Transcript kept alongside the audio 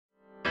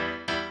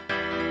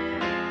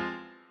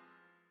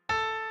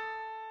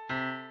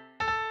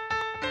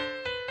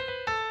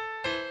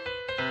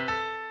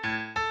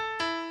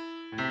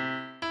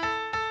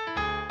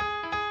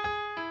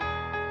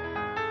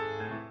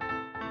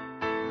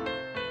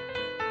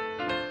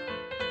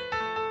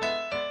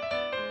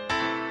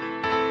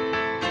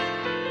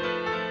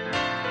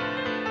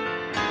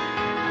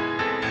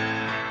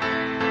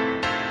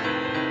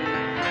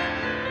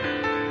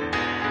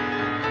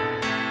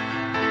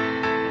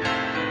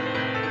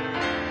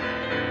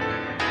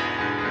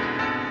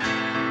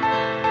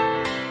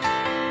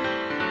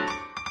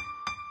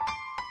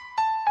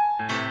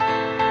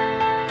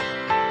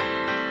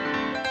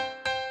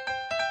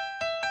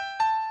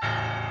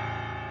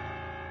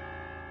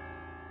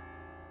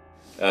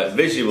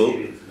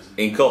Visual,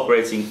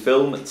 incorporating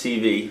film,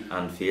 TV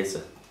and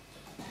theatre.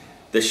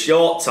 The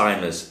Short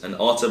Timers, an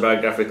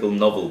autobiographical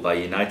novel by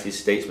United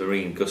States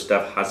Marine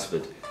Gustav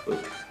Hasford.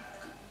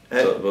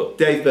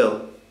 Dave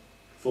Bill.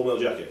 Full Metal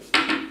Jacket.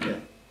 Yeah.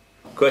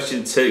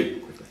 Question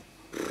 2.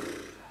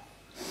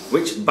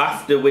 Which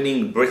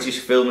BAFTA-winning British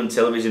film and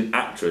television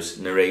actress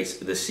narrates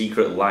The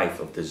Secret Life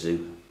of the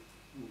Zoo?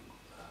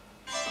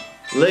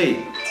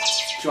 Lee.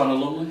 Joanna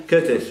Lumley.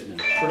 Curtis.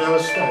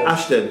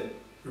 Ashton.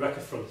 Rebecca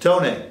Froth.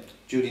 Tony.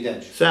 Judi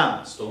Dench.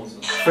 Sam.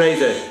 Staunton.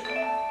 Fraser.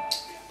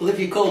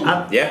 Olivia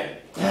Colman. Yeah.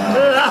 What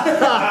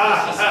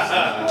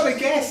a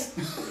guess!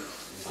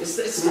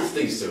 It's enough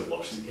these two have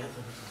watched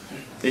together.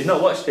 He's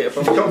not watched it.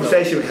 The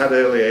conversation we had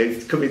earlier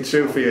is coming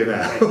true for you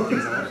now.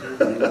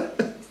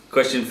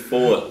 Question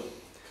 4.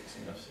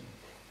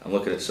 I'm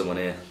looking at someone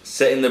here.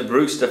 Set in the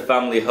Brewster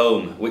family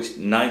home, which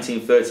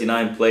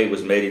 1939 play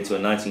was made into a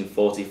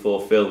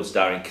 1944 film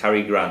starring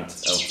Cary Grant.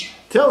 Oh.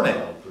 Tony.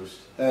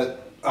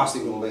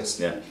 Arsenic on the list.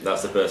 Yeah,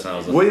 that's the person I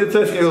was looking Were you the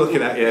person you were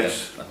looking at?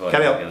 Yes. Yeah,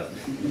 Carry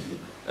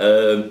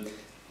on.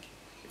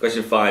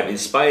 Question 5.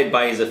 Inspired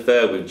by his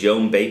affair with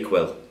Joan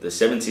Bakewell, the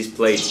 70s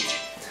play.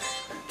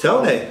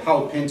 Tony.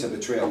 Howard Pinter,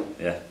 Betrayal.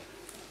 Yeah.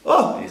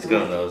 Oh. He's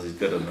good on those,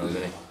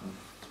 isn't he?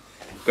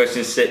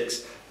 Question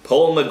 6.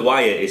 Paul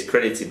Maguire is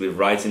credited with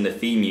writing the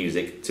theme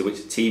music to which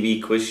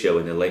TV quiz show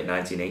in the late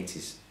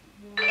 1980s?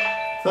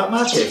 Fat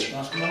Marky.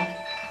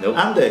 Nope.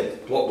 Andy.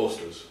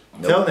 Blockbusters.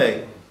 Nope.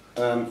 Tony.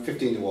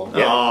 15 to 1.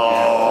 Yeah.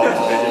 Oh.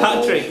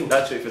 Hat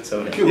trick for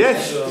Tony.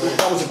 Yes.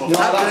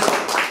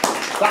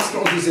 That's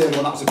not his one,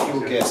 that was a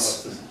pure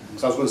guess.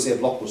 So I was going to say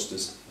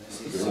Blockbusters.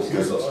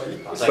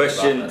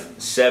 Question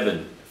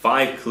 7.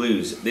 5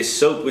 clues. This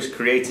soap was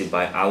created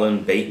by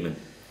Alan Bateman.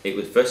 It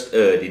was first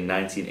aired in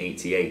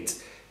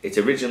 1988. It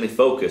originally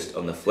focused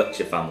on the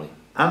Fletcher family.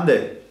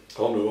 Andy.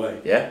 On the way.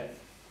 Yeah?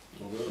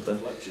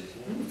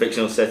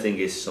 Fictional setting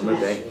is Summer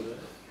Day.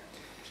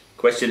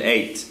 Question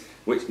 8.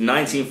 Which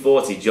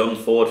 1940 John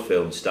Ford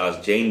film stars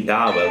Jane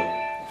Darwell?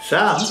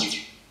 Sam.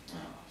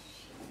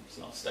 It's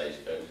not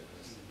Stagecoach.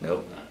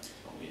 Nope.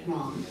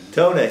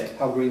 Tony.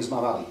 How Green's My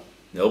Valley?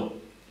 Nope.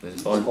 There's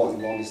It's one.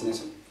 41, isn't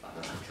it?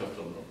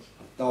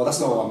 No, that's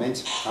not what I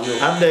meant.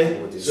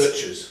 Andy.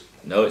 Searchers.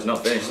 No, it's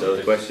not finished though,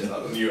 the question.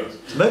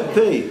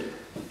 McP.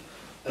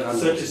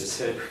 Searchers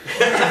 2.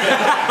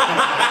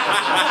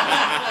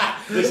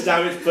 This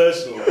time it's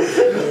personal.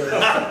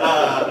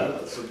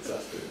 That's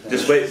fantastic.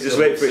 Just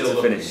wait for it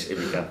to finish if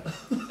you can.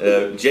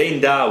 Jane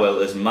Darwell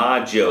as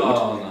Ma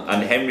Jode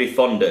and Henry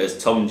Fonda as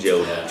Tom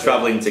Jode,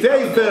 travelling to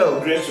Dave Bill.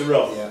 Grapes of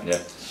Wrath. Yeah.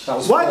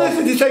 Why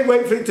did you say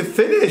wait for it to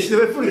finish? I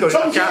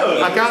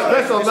can't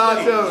press on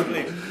that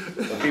Jode.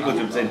 People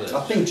jumped in.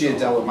 I think Jane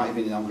Dowell might have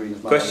been in How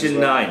Green's My Valley. Question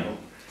 9.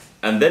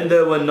 And then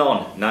there were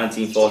none.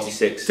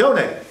 1946.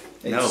 Tony.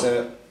 It's,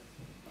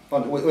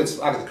 it's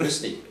Agatha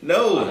Christie.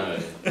 No.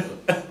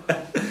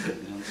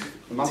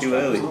 Too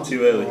early.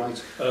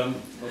 Right.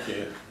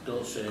 Okay,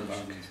 don't say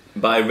that.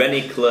 By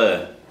Rennie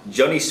Clare.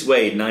 Johnny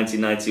Suede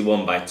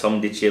 1991 by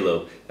Tom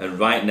DiCillo. And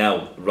Right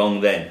Now,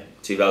 Wrong Then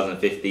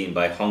 2015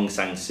 by Hong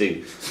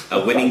Sang-soo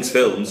are winning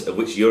films of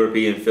which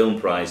European Film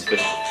Prize for...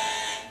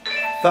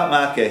 Fat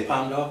Marky.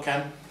 Pandor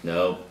Can.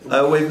 No.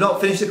 We've not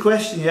finished the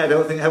question yet, I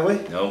don't think, have we?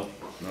 No.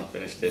 Not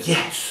finished it.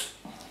 Yes.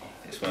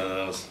 It's one of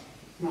those.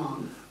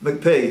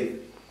 McP.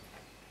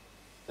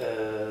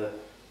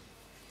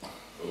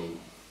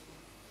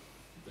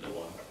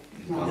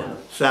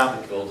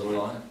 Sam. Golden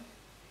Lion.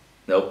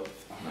 Nope.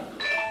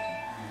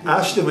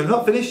 Ashton, we've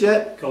not finished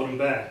yet. Golden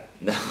Bear.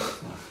 No.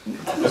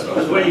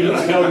 That's where you look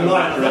at Golden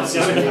Lion.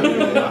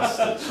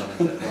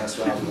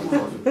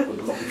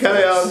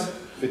 Carry on.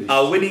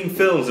 Are winning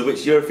films of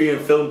which European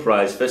Film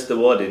Prize first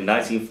awarded in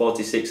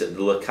 1946 at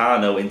the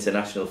Locarno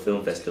International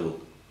Film Festival?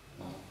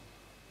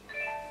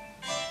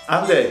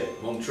 Andy.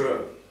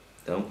 Montreux.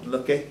 Don't.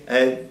 Lucky.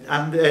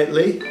 And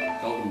Lee.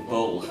 Golden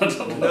Bull. I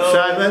don't know. No.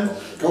 Simon.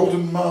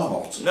 Golden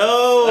Marmot.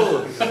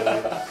 No.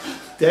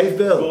 Dave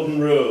Bill.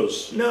 Golden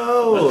Rose.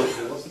 No.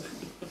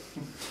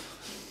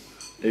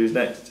 Who's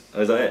next?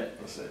 Oh, is that it?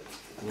 That's it.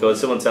 Go on,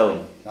 someone tell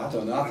them. I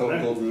don't know, I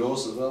thought Golden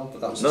Rose as well, but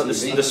that was No,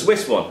 TV. the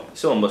Swiss one.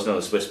 Someone must know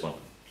the Swiss one.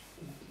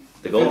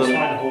 The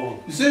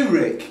golden.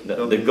 Zurich.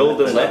 The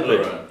golden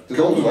leopard. The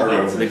Golden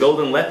Leopard. The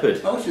golden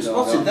leopard. Oh, she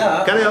spotted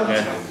that. Carry on.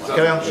 Yeah.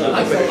 Carry on.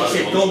 I thought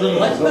you said Golden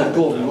Leopard.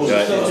 Golden Rose.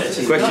 Right.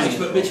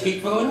 Question. Bitch,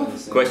 keep going.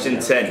 Question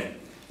 10.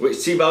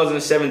 Which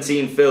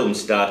 2017 film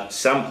starred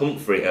Sam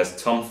Humphrey as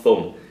Tom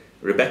Thumb,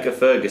 Rebecca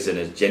Ferguson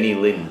as Jenny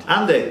Lind?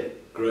 Andy.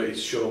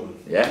 Greatest Showman.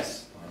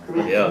 Yes.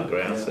 Yeah,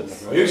 great answer.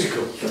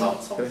 Musical.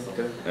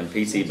 And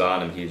P.T.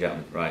 Barnum, Hugh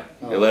Jackman. Right.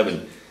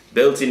 11.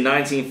 Built in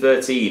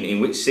 1913, in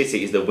which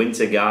city is the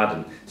Winter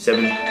Garden?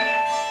 7.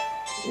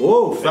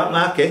 Whoa, Fat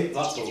Marky.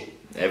 Blackpool.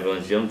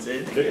 Everyone's jumped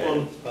in. Big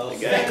one.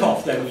 Back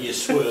off then with your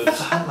swerves.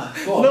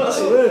 Not a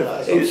swerve.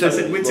 I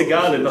said Winter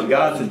Garden, not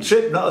garden. It's a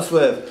trip, not a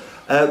swerve.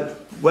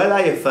 Where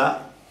are you,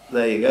 Fat?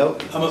 There you go.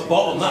 I'm at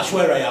bottom, that's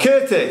where I am.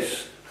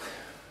 Curtis.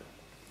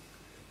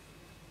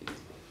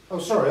 Oh,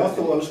 sorry, I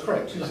thought I was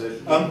correct.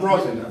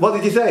 Brighton. What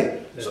did you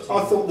say? So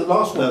I thought the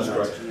last one was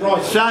correct.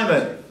 Brighton.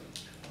 Simon.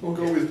 We'll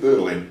go with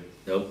Berlin.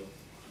 Nope.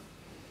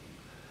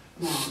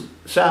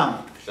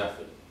 Sam.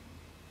 Sheffield.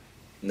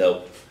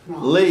 Nope.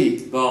 Lee.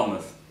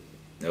 Bournemouth.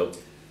 Nope.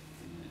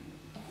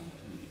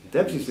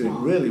 Debsy's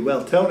doing really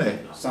well. Tony.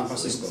 San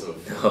Francisco.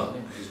 No.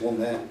 There's one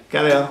there.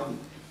 Carry on.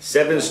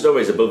 7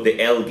 stories above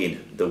the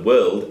Elgin, the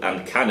world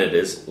and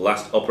Canada's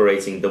last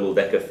operating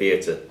double-decker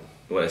theatre.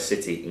 What a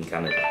city in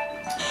Canada.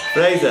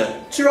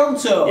 Fraser.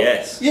 Toronto.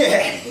 Yes.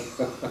 Yeah.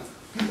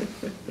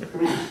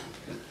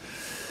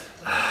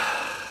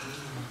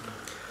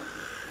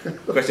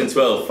 Question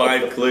 12,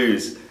 5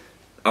 clues.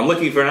 I'm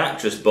looking for an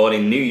actress born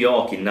in New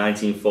York in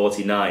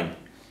 1949.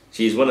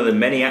 She is one of the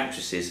many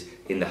actresses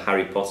in the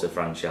Harry Potter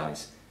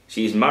franchise.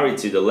 She is married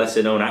to the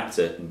lesser-known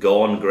actor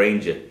Gordon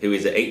Granger, who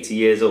is at 80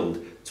 years old,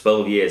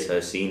 12 years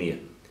her senior.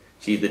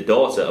 She is the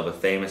daughter of a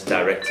famous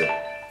director.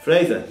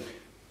 Fraser.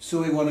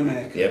 So we want to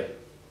make. Yep.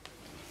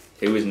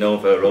 Who is known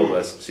for her role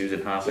as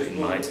Susan Harper in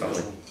My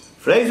Family.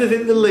 Fraser's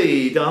in the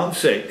lead on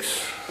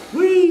 6.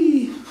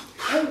 Whee!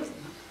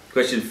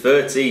 Question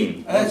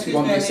 13.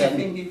 One be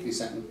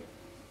second.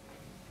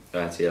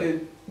 Right, yeah.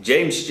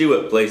 James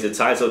Stewart plays the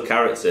title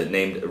character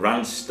named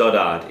Rand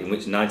Stoddard in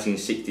which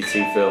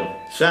 1962 film?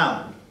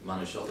 Sam. Man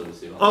who shot the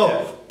sea.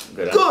 Oh,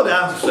 good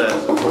answer.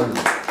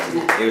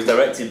 It was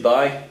directed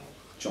by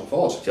John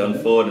Ford. John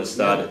Ford and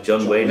starred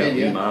John Wayne and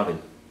Lee Marvin.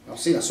 I've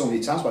seen that so many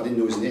times, but I didn't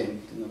know his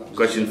name. Didn't know that was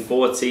Question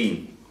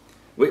 14.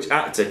 Which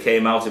actor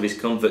came out of his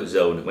comfort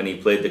zone when he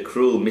played the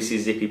cruel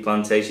Mississippi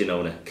plantation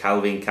owner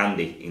Calvin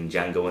Candy in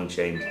Django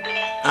Unchained?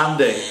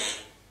 Andy.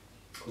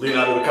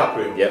 Leonardo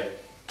DiCaprio.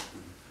 Yep.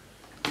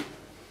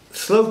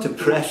 Slow to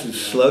press and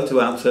slow to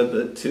answer,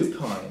 but 2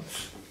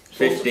 points.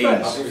 15.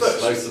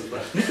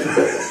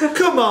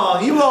 Come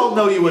on, you all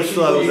know you were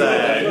slow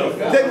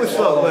there. They were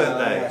slow, weren't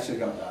I they? actually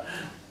got that.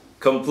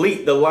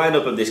 Complete the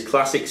lineup of this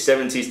classic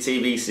 70s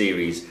TV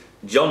series.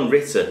 John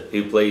Ritter,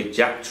 who plays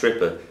Jack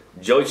Tripper,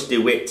 Joyce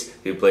DeWitt,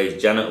 who plays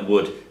Janet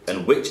Wood,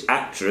 and which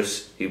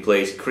actress who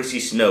plays Chrissy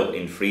Snow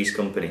in Three's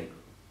Company?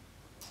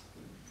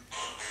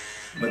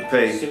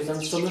 McPhee.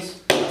 Susan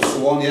Summers. That's the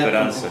one, yeah. Good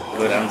answer,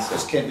 good answer.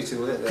 Just can't be too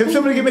late. Can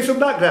somebody give me some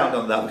background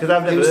on that? Because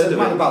I've It never was heard the of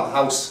man it. about the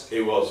house.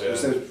 It was, It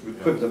was yeah. the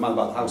equivalent of the man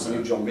about the house. I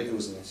knew John Ritter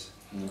was in it.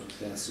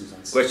 Yeah,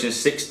 Suzanne's. Question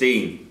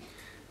 16.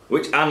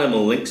 Which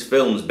animal links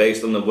films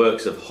based on the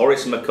works of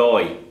Horace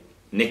McCoy,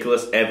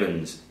 Nicholas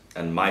Evans,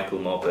 and Michael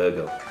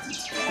Morpurgo?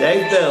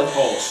 Dave Bill.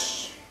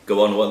 Horse.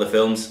 Go on, what are the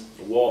films?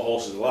 The war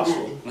horse is the last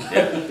one.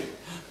 Yeah.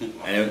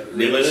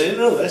 Anyway, I didn't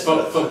know this.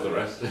 Fuck the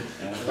rest.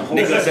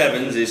 Nicholas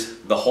Evans is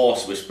the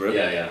horse whisperer.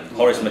 Yeah, yeah.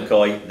 Horace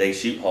McCoy, they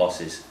shoot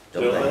horses.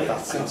 Don't Don't they? they?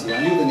 That's it.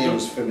 I knew the name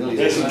was familiar.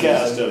 Racing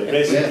cars, don't they?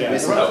 Racing Yeah,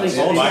 cars. racing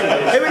Oh my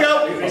God. Here we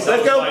go. Let's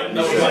go. That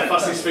was my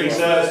fastest thing.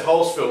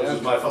 Horse films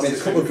was my I made a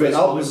fastest couple of thing. great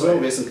albums as well,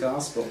 racing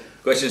cars, but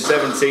Question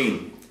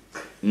 17.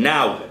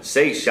 Now,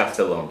 say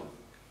Chatillon.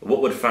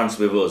 What would France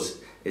with us?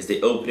 Is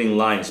the opening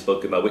line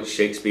spoken by which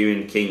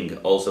Shakespearean king,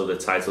 also the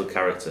title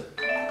character?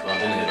 I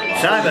didn't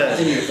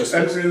Simon. hear the first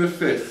bit. Henry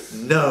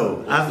V.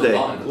 No. Andy.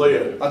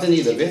 Leo. I didn't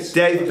hear the bit.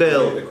 Dave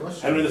Bill.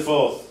 Henry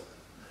IV.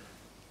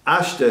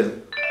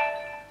 Ashton.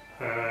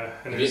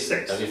 Have you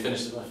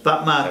finished the Fat I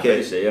bet Market.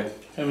 you say, yeah.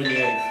 Henry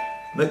VIII.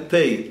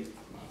 McPhee.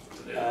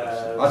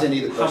 I didn't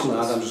hear the question.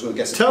 I'm just going to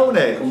guess. Tony.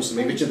 It comes to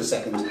me. Richard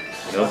II.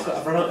 No.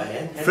 I've run out of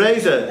hand.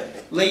 Fraser.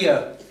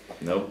 Leo.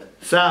 No.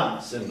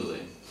 Sam.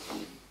 Cymbeline.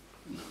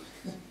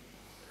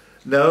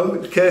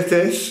 No.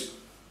 Curtis.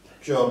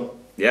 John.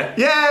 Yeah?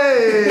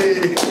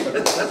 Yay! I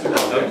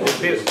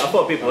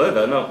thought people heard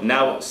that. No.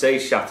 Now, say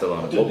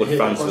Chatillon. What would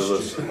France with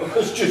us?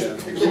 It's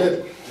just picking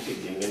it.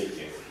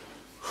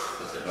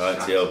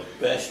 Right, Joe.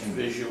 Best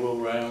visual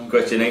round.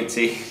 Question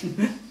 18.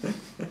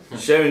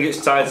 Sharing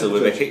its title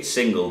with a hit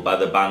single by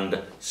the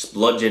band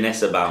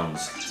Splodgenessa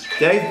Bounds.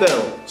 Dave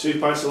Bill. 2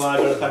 pints of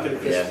lager and a packet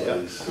of Yeah.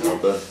 crisps, please. Well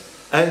done.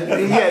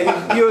 And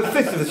yeah, you were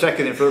 5th of a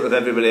second in front of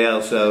everybody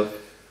else, so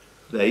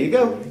there you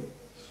go.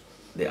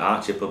 The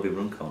Archer Puppy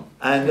Runcon.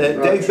 And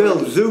Dave Bill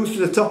zooms to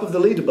the top of the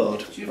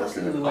leaderboard.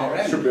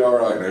 Should be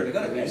alright, mate.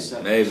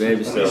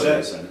 Maybe so.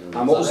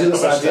 And what was the other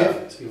side,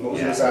 Dave? What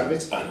was the other side of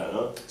it? I don't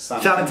know.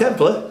 Simon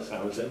Templar.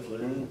 Simon Templar.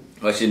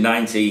 Question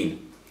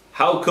 19.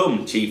 How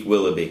come Chief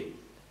Willoughby?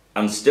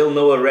 And still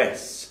no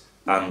arrests.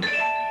 And...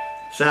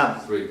 Sam.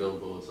 3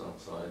 billboards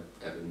outside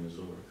Ebbing,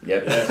 Missouri.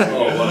 Yep.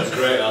 Oh, what a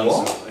great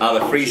answer. Are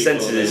the 3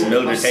 sentences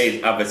Mildred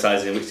Hayes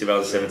advertised in which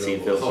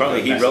 2017 film?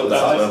 Apparently he wrote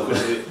that as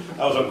well.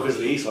 I was on Quiz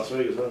the East last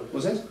week as well.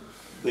 Was it?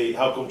 The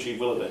How Come Chief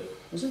Willoughby.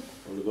 Was it?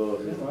 On the board,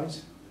 yeah.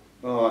 Right.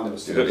 Oh, I never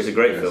seen It's it. a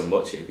great film,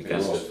 watch it if you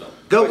can.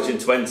 Go. Question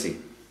 20.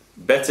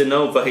 Better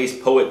known for his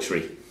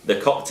poetry, The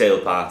Cocktail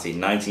Party,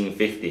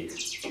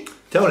 1950.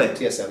 Tony.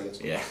 T.S. Eliot.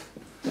 Yeah.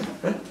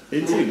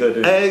 It's too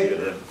good.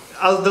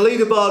 On the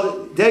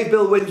leaderboard, Dave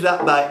Bill wins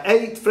that by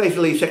 8,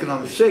 Fraser Lee second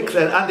on 6,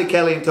 and Andy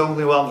Kelly and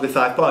Tony Walmsley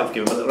 5 points.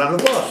 Give him a little round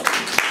of applause.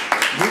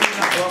 Moving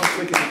that along as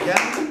quick as you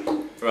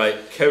can.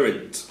 Right,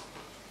 Current.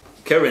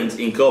 Current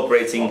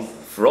incorporating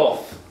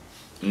Froth.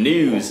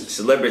 News,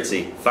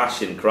 celebrity,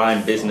 fashion,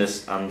 crime,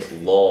 business, and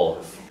law.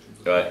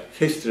 Right.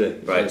 History.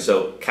 Right,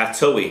 so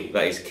Katoey,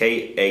 that is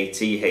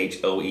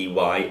Kathoey,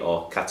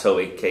 or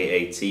Katoey,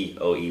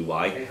 Katoey,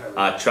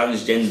 are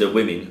transgender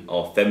women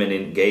or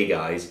feminine gay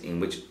guys in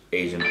which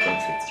Asian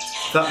country?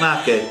 That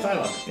market.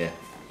 Thailand. Yeah.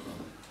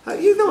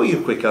 You know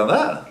you're quick on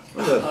that. I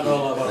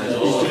know about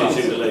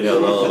You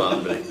know all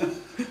about it.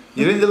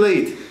 You're in the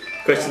lead.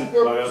 Question.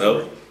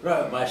 No.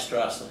 Right, my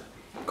Strasse.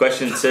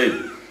 Question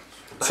 2.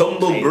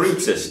 Tumble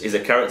Brutus is a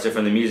character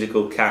from the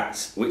musical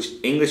Cats. Which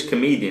English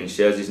comedian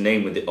shares his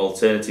name with the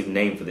alternative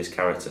name for this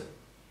character?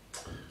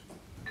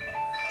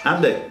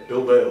 Andy.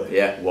 Bill Bailey.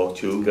 Yeah.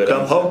 Won't you Good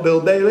come answer. home, Bill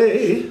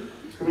Bailey?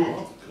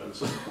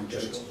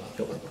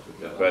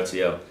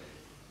 Rightio.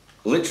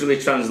 Literally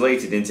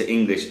translated into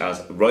English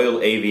as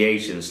Royal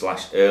Aviation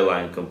 /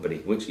 Airline Company.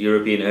 Which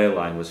European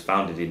airline was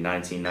founded in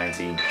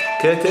 1919?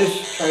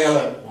 Curtis.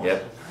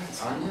 Yep.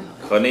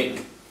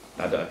 Conic.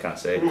 I can't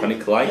say it.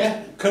 Conic Light.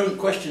 Yeah, current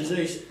questions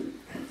these.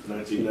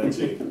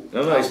 1919. No,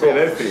 it's a bit of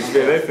everything. It's a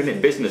bit of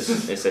everything.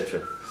 Business,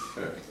 etc.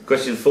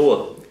 Question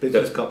 4.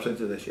 Business cops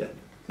into this, yeah.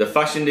 The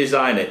fashion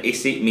designer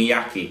Issey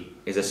Miyake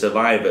is a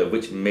survivor of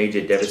which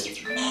major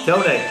devastation?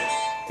 Tony.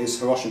 Is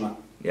Hiroshima.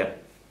 Yep.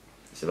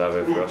 Survivor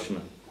of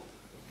Hiroshima.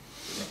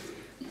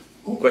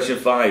 Question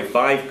 5.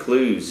 5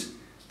 clues.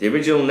 The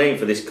original name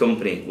for this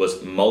company was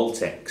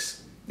Moltex.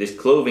 This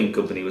clothing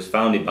company was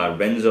founded by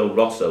Renzo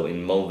Rosso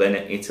in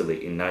Molvena,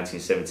 Italy in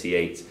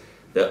 1978.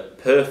 The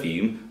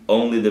perfume,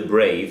 Only the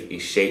Brave,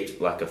 is shaped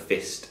like a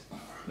fist.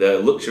 The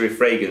luxury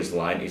fragrance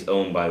line is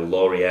owned by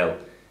L'Oreal.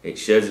 It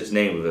shares its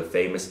name with a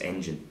famous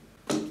engine.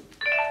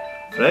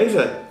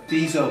 Fraser.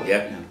 Diesel.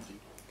 Yeah.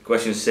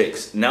 Question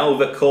 6. Now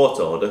with a court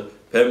order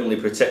permanently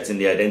protecting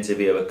the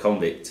identity of a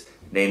convict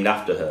named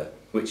after her,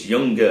 which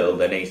young girl,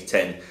 then aged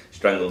 10,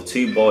 strangled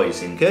 2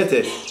 boys in...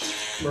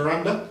 Curtis.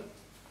 Miranda.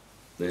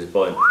 There's a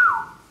point.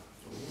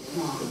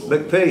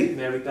 McPhee.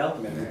 Mary Bell.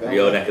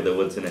 Your neck of the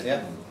woods, innit?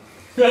 Yeah.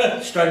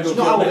 Strangled It's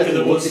not our neck of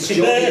the woods, it's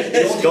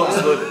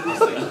Scotswood.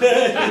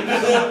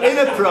 In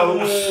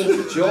approach.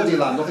 Geordie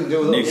land, nothing to do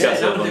with us.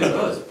 Newcastle.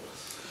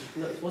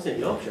 It wasn't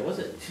Yorkshire, was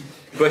it?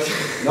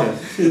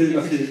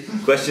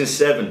 Question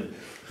 7.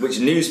 Which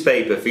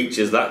newspaper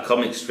features that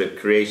comic strip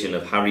creation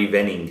of Harry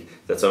Venning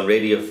that on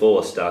Radio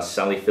 4 stars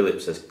Sally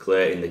Phillips as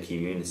Claire in the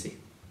Community?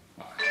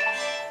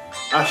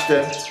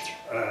 Ashton.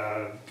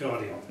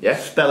 Guardian. Yeah?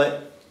 Spell it.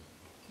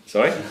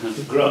 Sorry?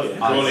 Brilliant.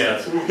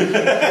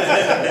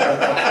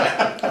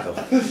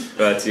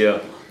 Right, yeah.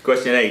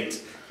 Question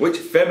 8. Which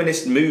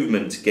feminist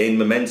movement gained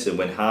momentum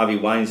when Harvey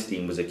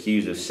Weinstein was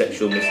accused of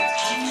sexual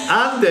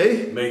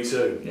Andy. Me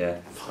too. Yeah.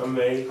 And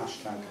me.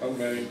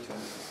 Okay.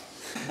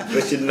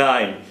 Question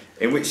 9.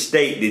 In which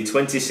state did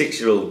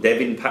 26-year-old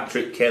Devin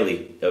Patrick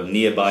Kelly of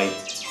nearby...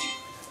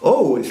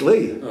 Oh, it's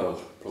Lee.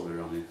 Oh, probably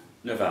wrong here.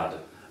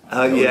 Nevada.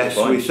 Yes,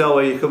 point. we saw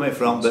where you're coming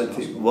from, but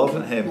it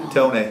wasn't him.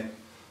 Tony.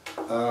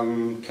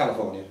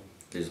 California.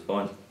 There's a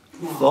point.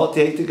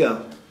 48 to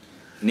go.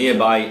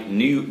 Nearby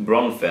New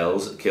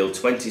Braunfels killed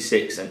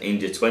 26 and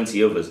injured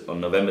 20 others on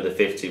November the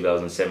 5th,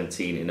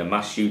 2017 in a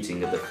mass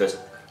shooting at the first...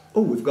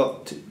 Oh, we've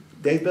got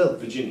Dave Bill.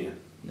 Virginia.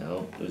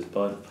 No, there's a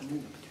point.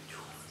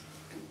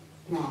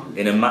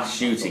 In a mass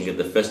shooting at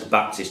the First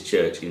Baptist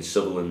Church in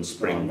Sutherland I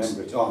Springs.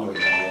 remember it. Oh, I know it now,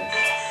 yeah.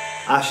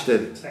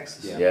 Ashton.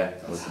 Texas. Yeah,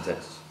 that was the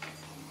Texas.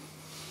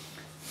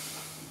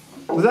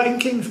 Was that in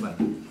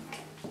Kingsman?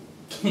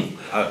 I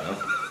don't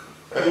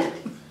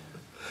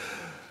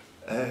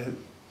know.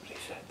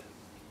 Reset.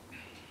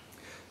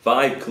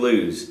 5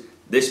 clues.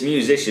 This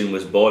musician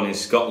was born in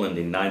Scotland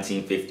in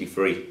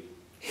 1953.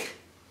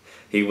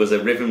 He was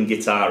a rhythm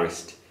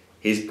guitarist.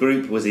 His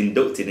group was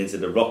inducted into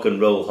the Rock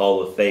and Roll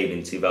Hall of Fame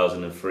in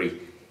 2003.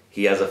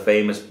 He has a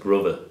famous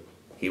brother.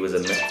 He was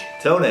a...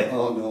 Tony.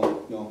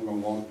 Oh, no,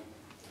 wrong one.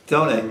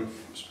 Tony.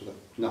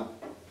 No.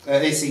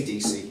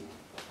 AC/DC.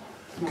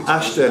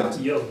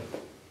 Ashton. Young.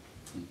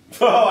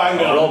 Oh, hang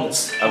on.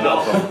 Prompt. I've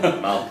got a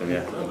prompt. Malcolm,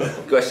 yeah.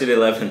 Question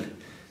 11.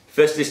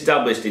 First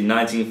established in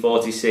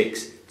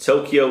 1946,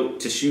 Tokyo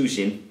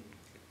Tsushin,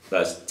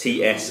 that's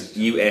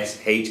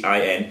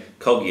Tsushin,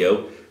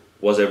 Kogyo,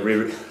 was a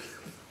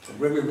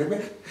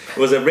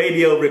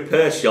radio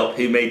repair shop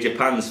who made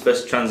Japan's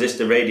first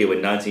transistor radio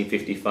in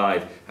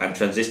 1955 and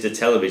transistor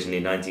television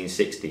in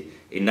 1960.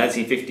 In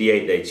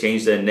 1958, they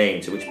changed their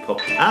name to which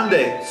pop...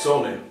 Andy.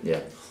 Sony.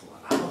 Yeah.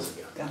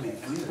 Damn it.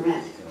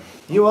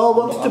 You all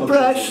want to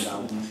press?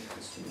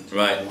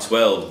 Right,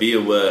 12. Be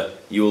aware,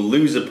 you will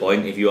lose a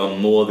point if you are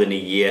more than a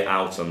year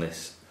out on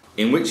this.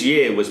 In which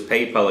year was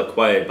PayPal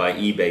acquired by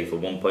eBay for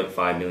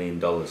 $1.5 million?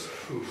 This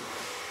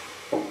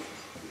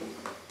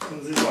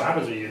is what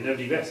happens when you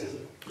nobody guesses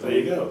it. There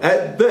you go.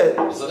 But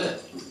Is that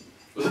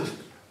it?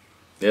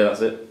 Yeah,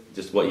 that's it.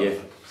 Just what year?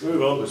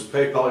 Move on. Was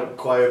PayPal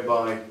acquired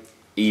by...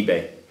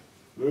 eBay.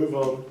 Move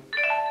on.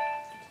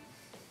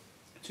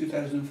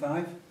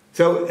 2005.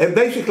 so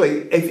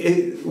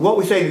basically, what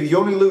we're saying is you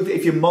only lose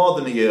if you're more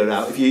than a year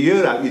out. If you're a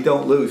year out, you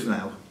don't lose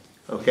now.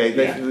 Okay,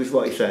 basically, this is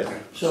what he said.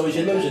 So is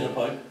he losing a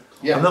point?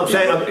 Yeah. I'm not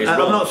saying. It's I'm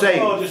wrong. not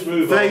saying. Oh, just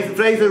move on.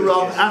 Fraser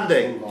wrong.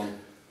 Andy. Move on.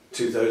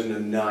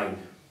 2009.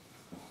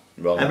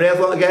 Wrong. Anybody else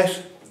want to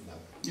guess?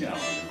 Yeah.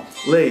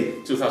 Lee.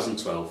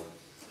 2012.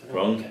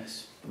 Wrong.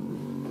 Yes.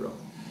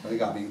 I think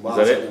that'd be that wild,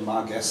 it?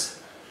 my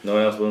guess. No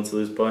one else willing to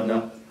lose a point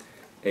now?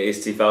 It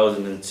is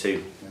 2002.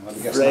 Yeah,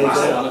 I'd guess Fraser.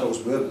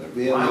 those were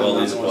really. Well,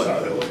 there's a point.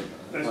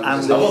 Andy.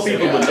 I thought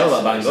people would know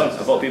that, bang on. I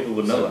thought people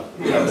would know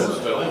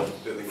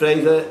that.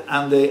 Fraser.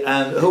 Andy.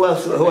 And who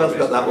else? Who else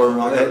got that one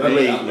wrong?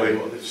 Lee.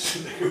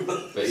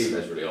 But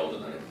Eva's really old,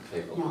 isn't it?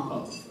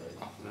 People.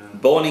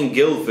 Born in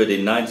Guildford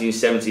in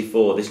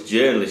 1974, this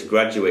journalist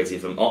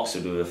graduated from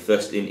Oxford with a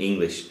first in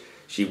English.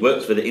 She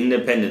works for the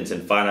Independent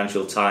and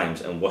Financial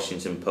Times and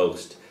Washington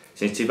Post.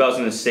 Since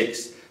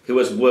 2006, who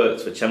has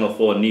worked for Channel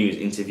 4 News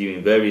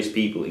interviewing various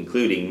people,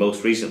 including,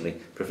 most recently,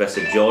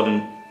 Professor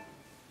Jordan...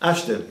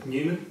 Ashton.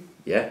 Newman?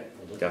 Yeah,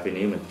 Gabby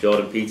Newman.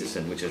 Jordan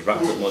Peterson, which has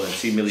racked up more than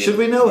 2 million... Should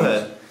we know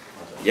her?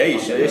 Yeah, you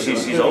should. Yeah,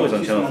 she's always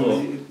on Channel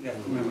 4. Yeah, I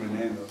remember her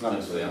name though.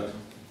 Thanks for the answer.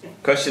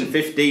 Question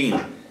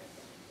 15.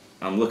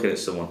 I'm looking at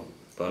someone,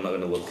 but I'm not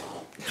going to look.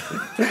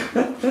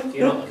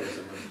 You're not looking at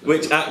someone.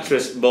 Which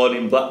actress born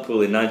in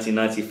Blackpool in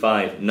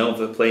 1995, known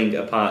for playing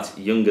a part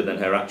younger than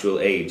her actual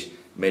age,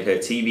 made her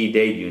TV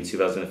debut in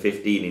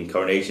 2015 in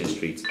Coronation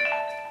Street?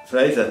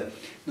 Fraser.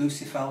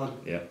 Lucy Fallon.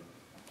 Yeah.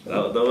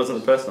 That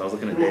wasn't the person. I was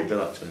looking at Dave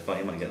Bill actually. I thought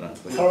you might get that.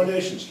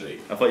 Coronation Street.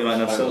 I thought you might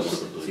know some.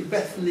 See,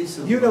 Bethany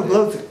Sutherland. You know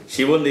loads.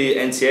 She won the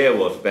NTA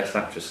award for Best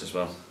Actress as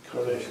well.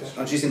 Coronation Street.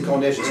 And she's in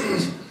Coronation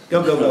Street.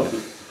 Go.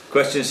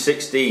 Question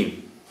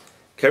 16.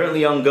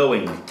 Currently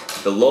ongoing,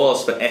 the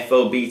laws for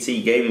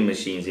FOBT gaming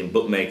machines in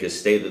bookmakers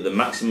state that the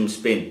maximum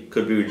spin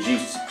could be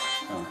reduced.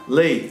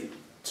 Lee.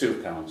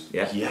 £2.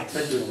 Yeah. Yes.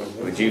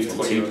 Reduced to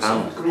 £2.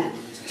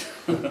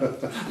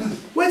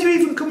 Where do you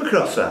even come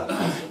across that?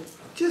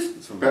 Just.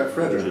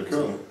 Frederick.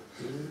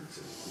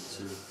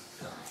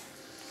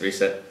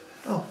 Reset.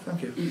 Oh,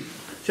 thank you.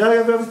 Shall I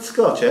have a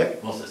score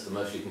check? What's this, the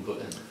most you can put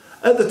in?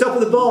 At the top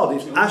of the board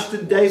is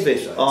Ashton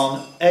Davis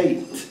on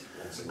 8,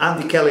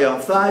 Andy Kelly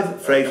on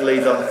 5, Fraser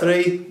Leeds on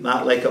 3,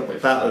 Mark Laycock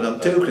McPartland on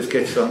 2, Chris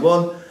Kitts on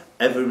 1,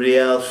 everybody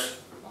else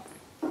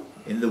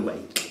in the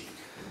wake.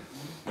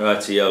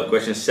 Rightio,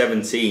 question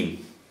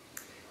 17.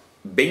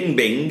 Bing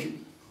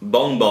bing,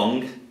 bong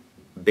bong,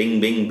 bing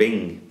bing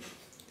bing.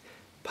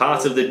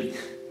 Part of the...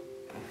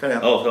 Carry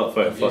on. Oh,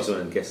 I thought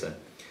someone had guessed that.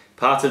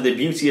 Part of the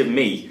beauty of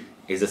me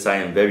is that I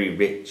am very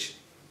rich.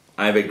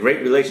 I have a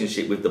great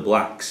relationship with the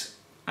blacks.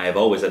 I have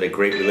always had a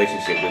great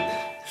relationship with...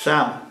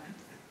 Sam.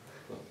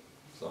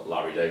 It's not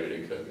Larry David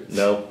in COVID.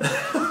 No.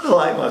 I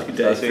like Marky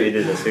That's who you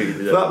Davis. did, that's who you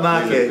did. What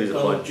mark Lose it? a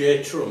Oh, point.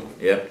 J. Trump.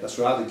 Yeah. That's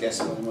right, I'd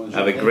guess. I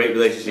have a great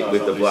relationship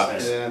with the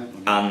blacks. Yeah.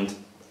 And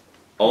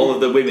all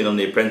of the women on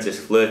The Apprentice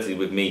flirted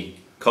with me,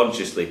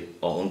 consciously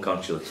or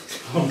unconsciously.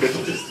 Or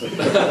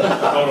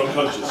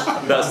unconscious.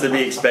 That's to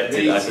be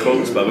expected. I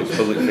quote by which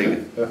public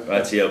figure.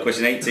 Rightio.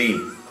 Question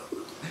 18.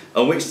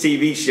 On which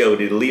TV show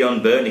did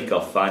Leon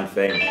Bernikoff find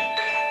fame?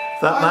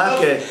 Fat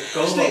Marky.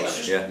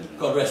 Sticks. Yeah.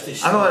 God rest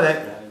his Hang soul. on a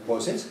minute. What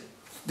was it?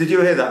 Did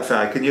you hear that, Si?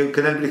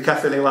 Can anybody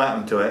cast any light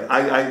onto it?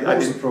 I What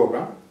was the didn't.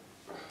 programme?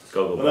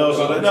 Go.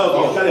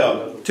 No, carry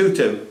on.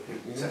 2-2.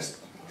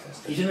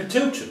 He's in a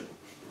tutu.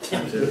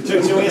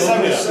 2-2 with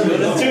Samuel.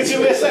 2-2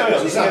 with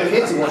Samuel. Is that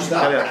here to watch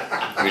Carry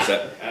that? on.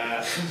 Reset.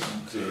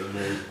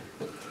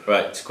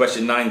 Right,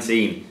 question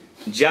 19.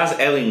 Jazz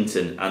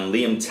Ellington and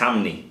Liam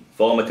Tamney,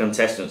 former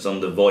contestants on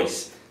The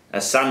Voice,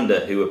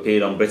 Asanda, who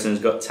appeared on Britain's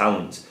Got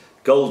Talent,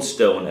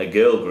 Goldstone, a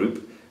girl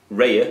group,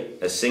 Raya,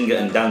 a singer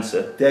and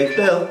dancer, Dave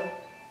Bill.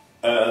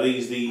 Are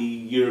these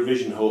the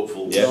Eurovision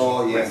hopefuls? Yeah.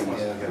 Oh, yeah.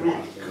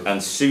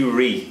 and Sue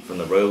Ree from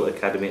the Royal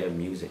Academy of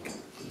Music.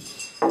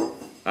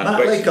 And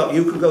Mark Laycock,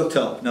 you could go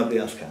top. Nobody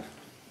else can.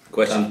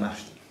 question,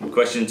 That's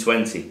question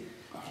 20.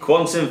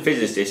 Quantum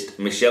physicist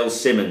Michelle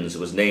Simmons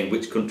was named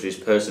which country's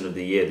Person of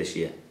the Year this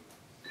year?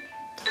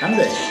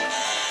 Andy.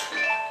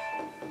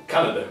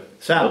 Canada.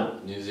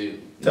 Sam. New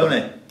Zealand.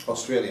 Tony.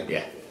 Australia.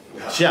 Yeah.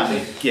 Jamie.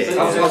 I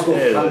Yeah. was going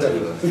to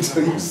Canada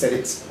until you said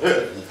it.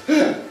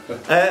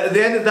 At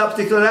the end of that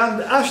particular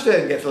round,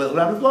 Ashton gets a little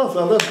round of applause.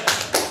 Well done.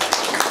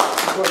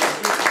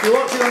 If you're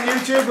watching on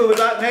YouTube, we'll be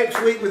back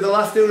next week with the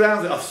last 2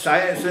 rounds of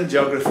science and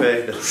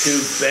geography, the 2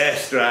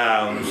 best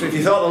rounds. If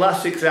you thought the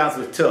last 6 rounds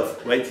were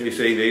tough, wait till you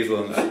see these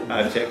ones.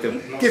 I've checked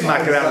them. Give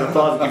Mike a round of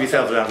applause and give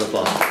yourselves a round of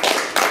applause.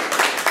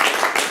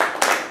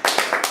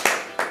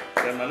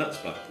 Send my nuts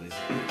back, please.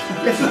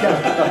 Yes, you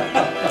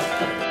can.